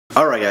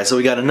Alright guys, so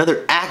we got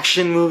another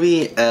action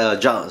movie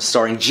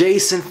starring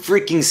Jason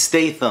freaking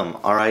Statham,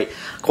 alright?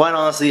 Quite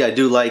honestly, I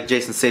do like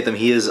Jason Statham.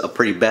 He is a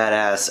pretty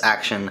badass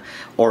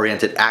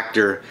action-oriented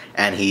actor,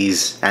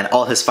 and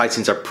all his fight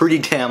scenes are pretty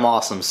damn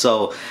awesome.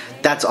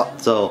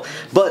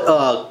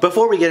 But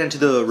before we get into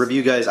the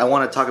review, guys, I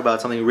want to talk about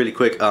something really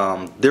quick.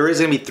 There is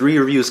going to be 3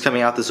 reviews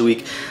coming out this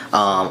week.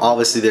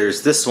 Obviously,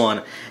 there's this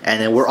one,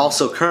 and then we're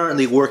also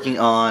currently working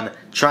on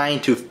trying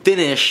to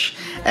finish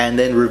and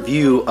then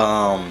review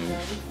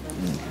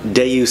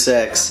Deus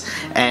Ex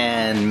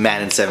and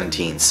Madden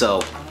 17.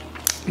 So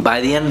by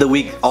the end of the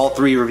week, all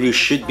 3 reviews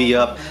should be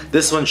up.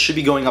 This one should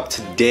be going up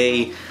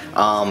today,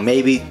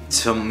 maybe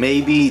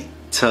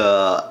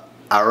to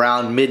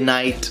around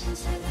midnight,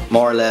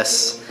 more or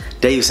less.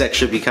 Deus Ex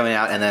should be coming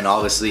out, and then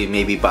obviously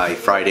maybe by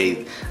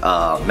Friday,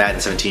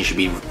 Madden 17 should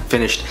be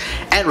finished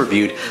and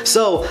reviewed.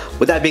 So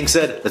with that being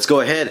said, let's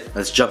go ahead.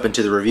 Let's jump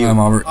into the review. I'm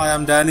Albert. Hi,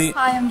 I'm Danny.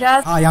 Hi, I'm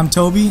Jazz. Hi, I'm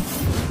Toby.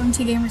 Welcome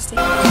to Gamer State.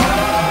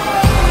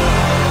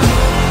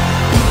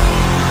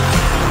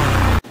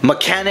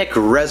 Mechanic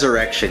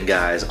Resurrection,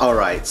 guys.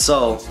 Alright,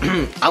 so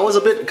I was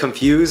a bit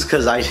confused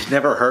because I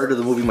never heard of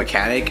the movie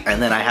Mechanic,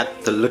 and then I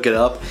had to look it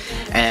up,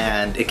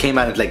 and it came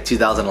out in like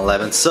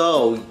 2011.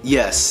 So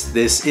yes,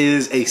 this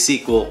is a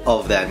sequel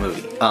of that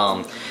movie.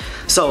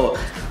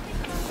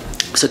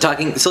 So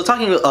talking a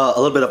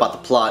little bit about the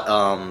plot.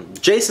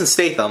 Jason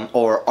Statham,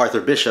 or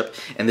Arthur Bishop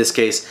in this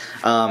case,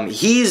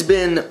 he's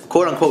been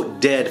quote-unquote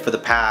dead for the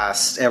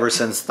past, ever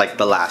since like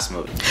the last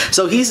movie.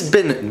 So he's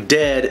been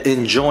dead,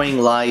 enjoying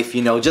life,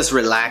 you know, just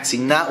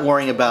relaxing, not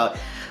worrying about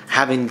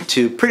having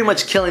to pretty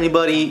much kill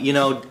anybody, you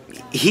know.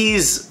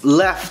 He's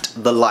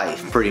left the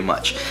life pretty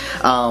much,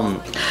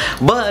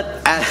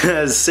 but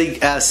as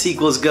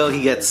sequels go,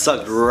 he gets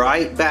sucked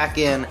right back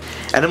in,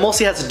 and it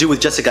mostly has to do with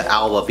Jessica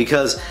Alba,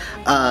 because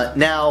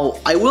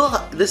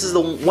this is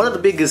one of the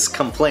biggest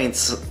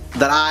complaints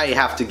that I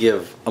have to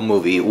give a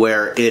movie,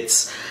 where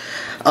it's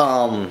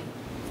the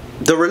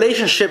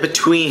relationship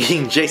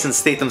between Jason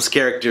Statham's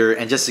character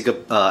and Jessica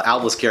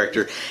Alba's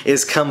character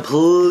is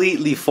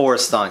completely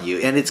forced on you,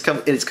 and it's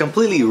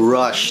completely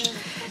rushed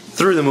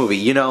through the movie.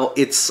 You know,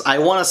 I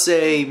want to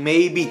say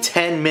maybe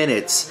 10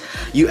 minutes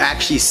you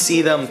actually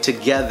see them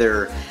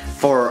together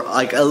for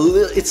like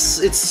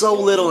it's so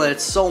little and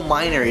it's so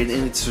minor, and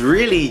it's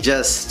really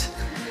just,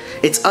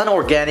 it's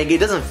unorganic. It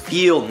doesn't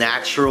feel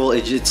natural.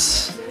 It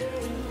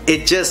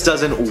just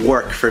doesn't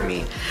work for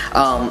me.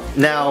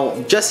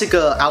 Now,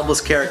 Jessica Alba's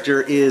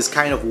character is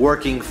kind of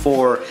working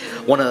for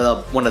one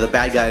of the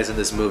bad guys in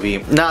this movie.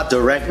 Not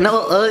direct.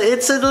 No,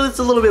 it's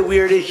a little bit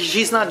weird.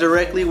 She's not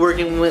directly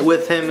working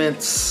with him.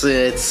 It's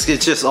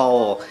just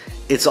all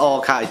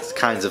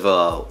kinds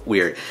of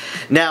weird.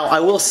 Now, I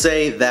will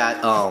say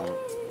that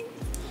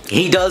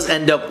he does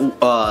end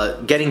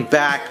up getting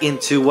back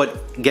into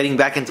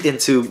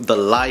the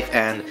life,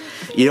 and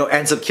you know,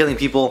 ends up killing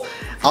people.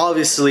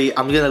 Obviously,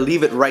 I'm gonna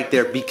leave it right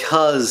there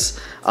because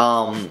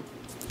I'm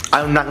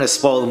not gonna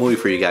spoil the movie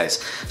for you guys.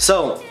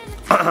 So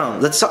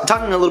let's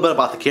talking a little bit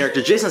about the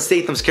character. Jason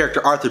Statham's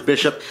character, Arthur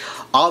Bishop.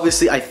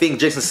 Obviously, I think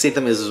Jason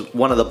Statham is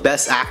one of the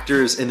best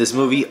actors in this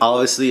movie.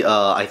 Obviously,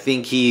 I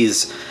think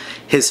his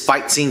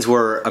fight scenes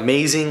were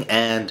amazing,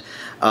 and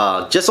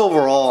just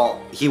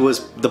overall, he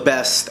was the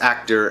best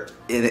actor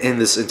in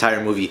this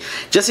entire movie.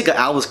 Jessica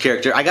Alba's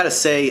character, I gotta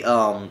say,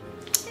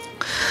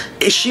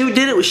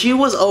 she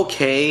was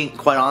okay,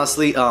 quite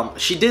honestly.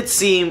 She did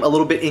seem a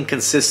little bit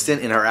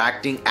inconsistent in her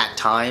acting at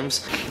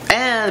times,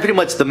 and pretty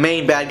much the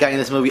main bad guy in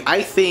this movie,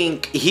 I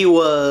think he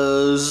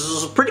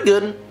was pretty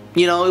good.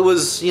 You know, it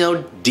was, you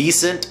know,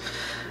 decent.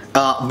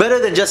 Better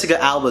than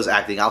Jessica Alba's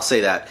acting, I'll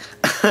say that.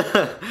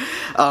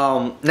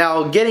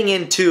 Now, getting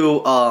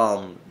into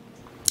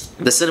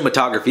the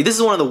cinematography. This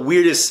is one of the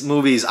weirdest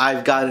movies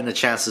I've gotten a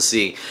chance to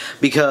see,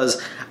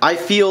 because I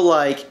feel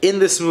like in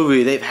this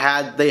movie they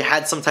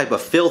had some type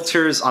of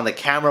filters on the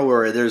camera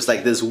where there's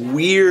like this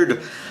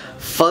weird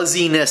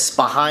fuzziness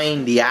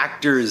behind the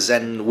actors,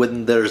 and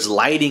when there's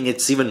lighting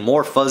it's even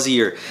more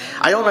fuzzier.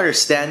 I don't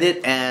understand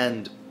it,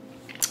 and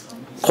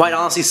quite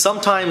honestly,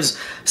 sometimes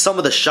some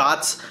of the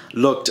shots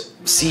looked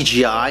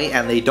CGI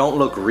and they don't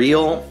look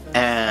real,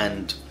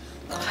 and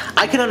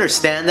I can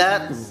understand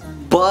that.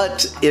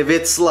 But if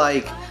it's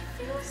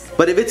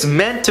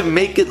meant to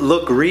make it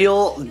look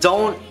real,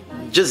 don't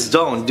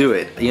do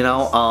it, you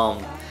know.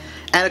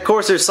 And of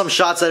course, there's some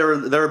shots that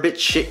are a bit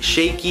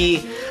shaky.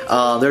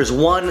 There's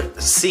one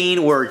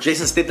scene where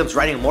Jason Statham's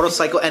riding a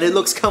motorcycle and it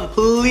looks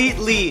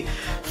completely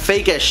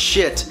fake as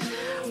shit.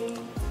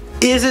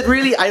 Is it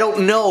really? I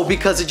don't know,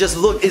 because it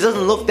doesn't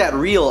look that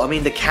real. I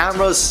mean, the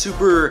camera's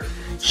super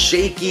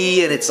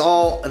shaky, and it's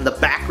all in the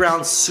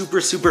background,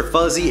 super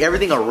fuzzy.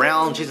 Everything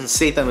around Jason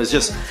Statham is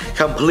just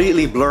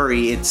completely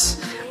blurry.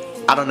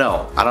 I don't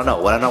know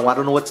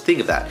what to think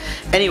of that.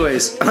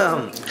 Anyways,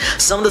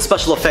 some of the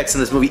special effects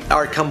in this movie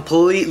are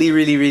completely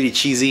really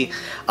cheesy,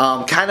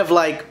 kind of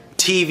like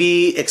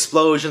TV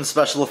explosion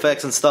special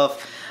effects and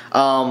stuff.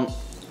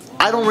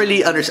 I don't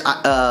really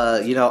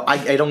understand. You know,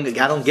 I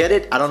don't get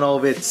it. I don't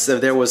know if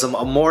there was a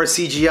more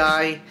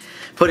CGI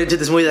put into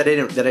this movie that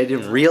I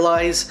didn't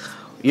realize,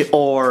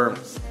 or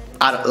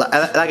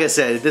like I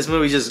said, this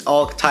movie is just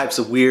all types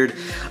of weird.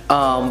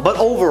 But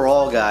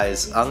overall,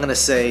 guys, I'm gonna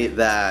say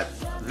that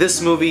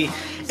this movie,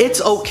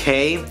 it's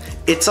okay.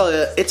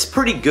 It's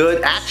pretty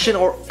good.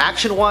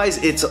 Action-wise,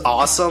 it's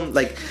awesome.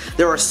 Like,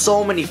 there are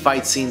so many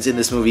fight scenes in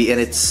this movie,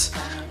 and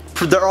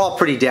they're all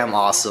pretty damn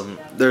awesome.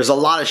 There's a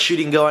lot of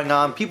shooting going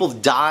on, people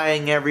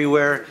dying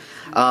everywhere,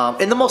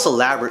 in the most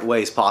elaborate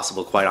ways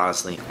possible, quite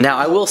honestly. Now,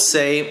 I will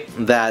say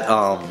that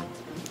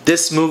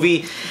this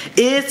movie,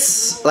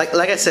 it's like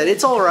I said,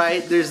 it's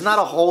alright. There's not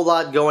a whole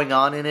lot going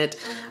on in it.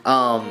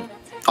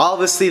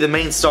 Obviously, the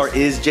main star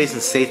is Jason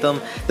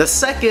Statham. The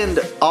second,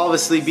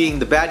 obviously, being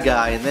the bad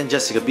guy, and then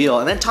Jessica Biel,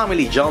 and then Tommy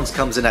Lee Jones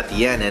comes in at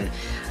the end, and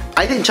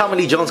I think Tommy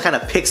Lee Jones kind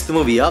of picks the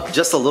movie up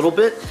just a little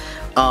bit.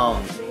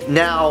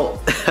 Now,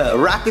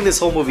 wrapping this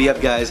whole movie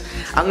up, guys,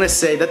 I'm gonna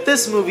say that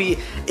this movie,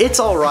 it's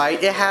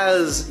alright. It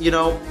has, you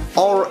know,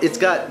 it's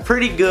got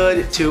pretty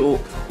good to,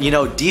 you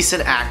know,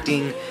 decent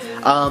acting.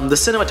 The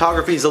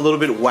cinematography is a little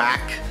bit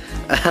whack.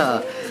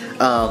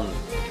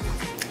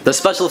 The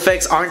special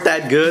effects aren't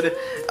that good,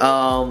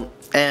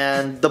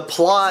 and the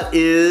plot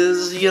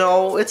is, you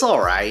know, it's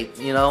alright,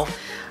 you know.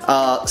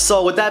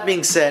 So with that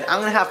being said, I'm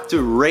gonna have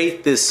to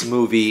rate this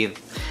movie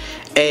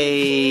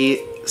a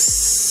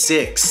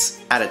 6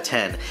 out of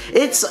 10.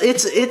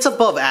 It's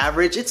above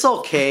average. It's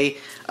okay.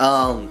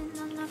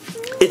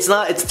 It's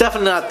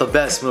definitely not the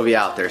best movie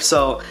out there.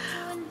 So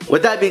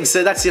with that being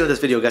said, that's the end of this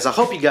video, guys. I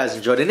hope you guys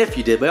enjoyed it, and if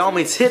you did, by all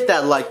means, hit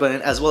that like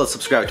button as well as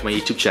subscribe to my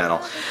YouTube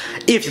channel.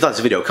 If you thought this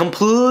video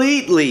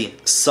completely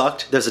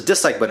sucked, there's a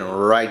dislike button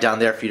right down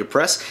there for you to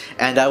press,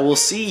 and I will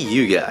see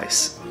you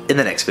guys in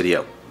the next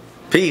video.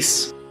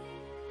 Peace!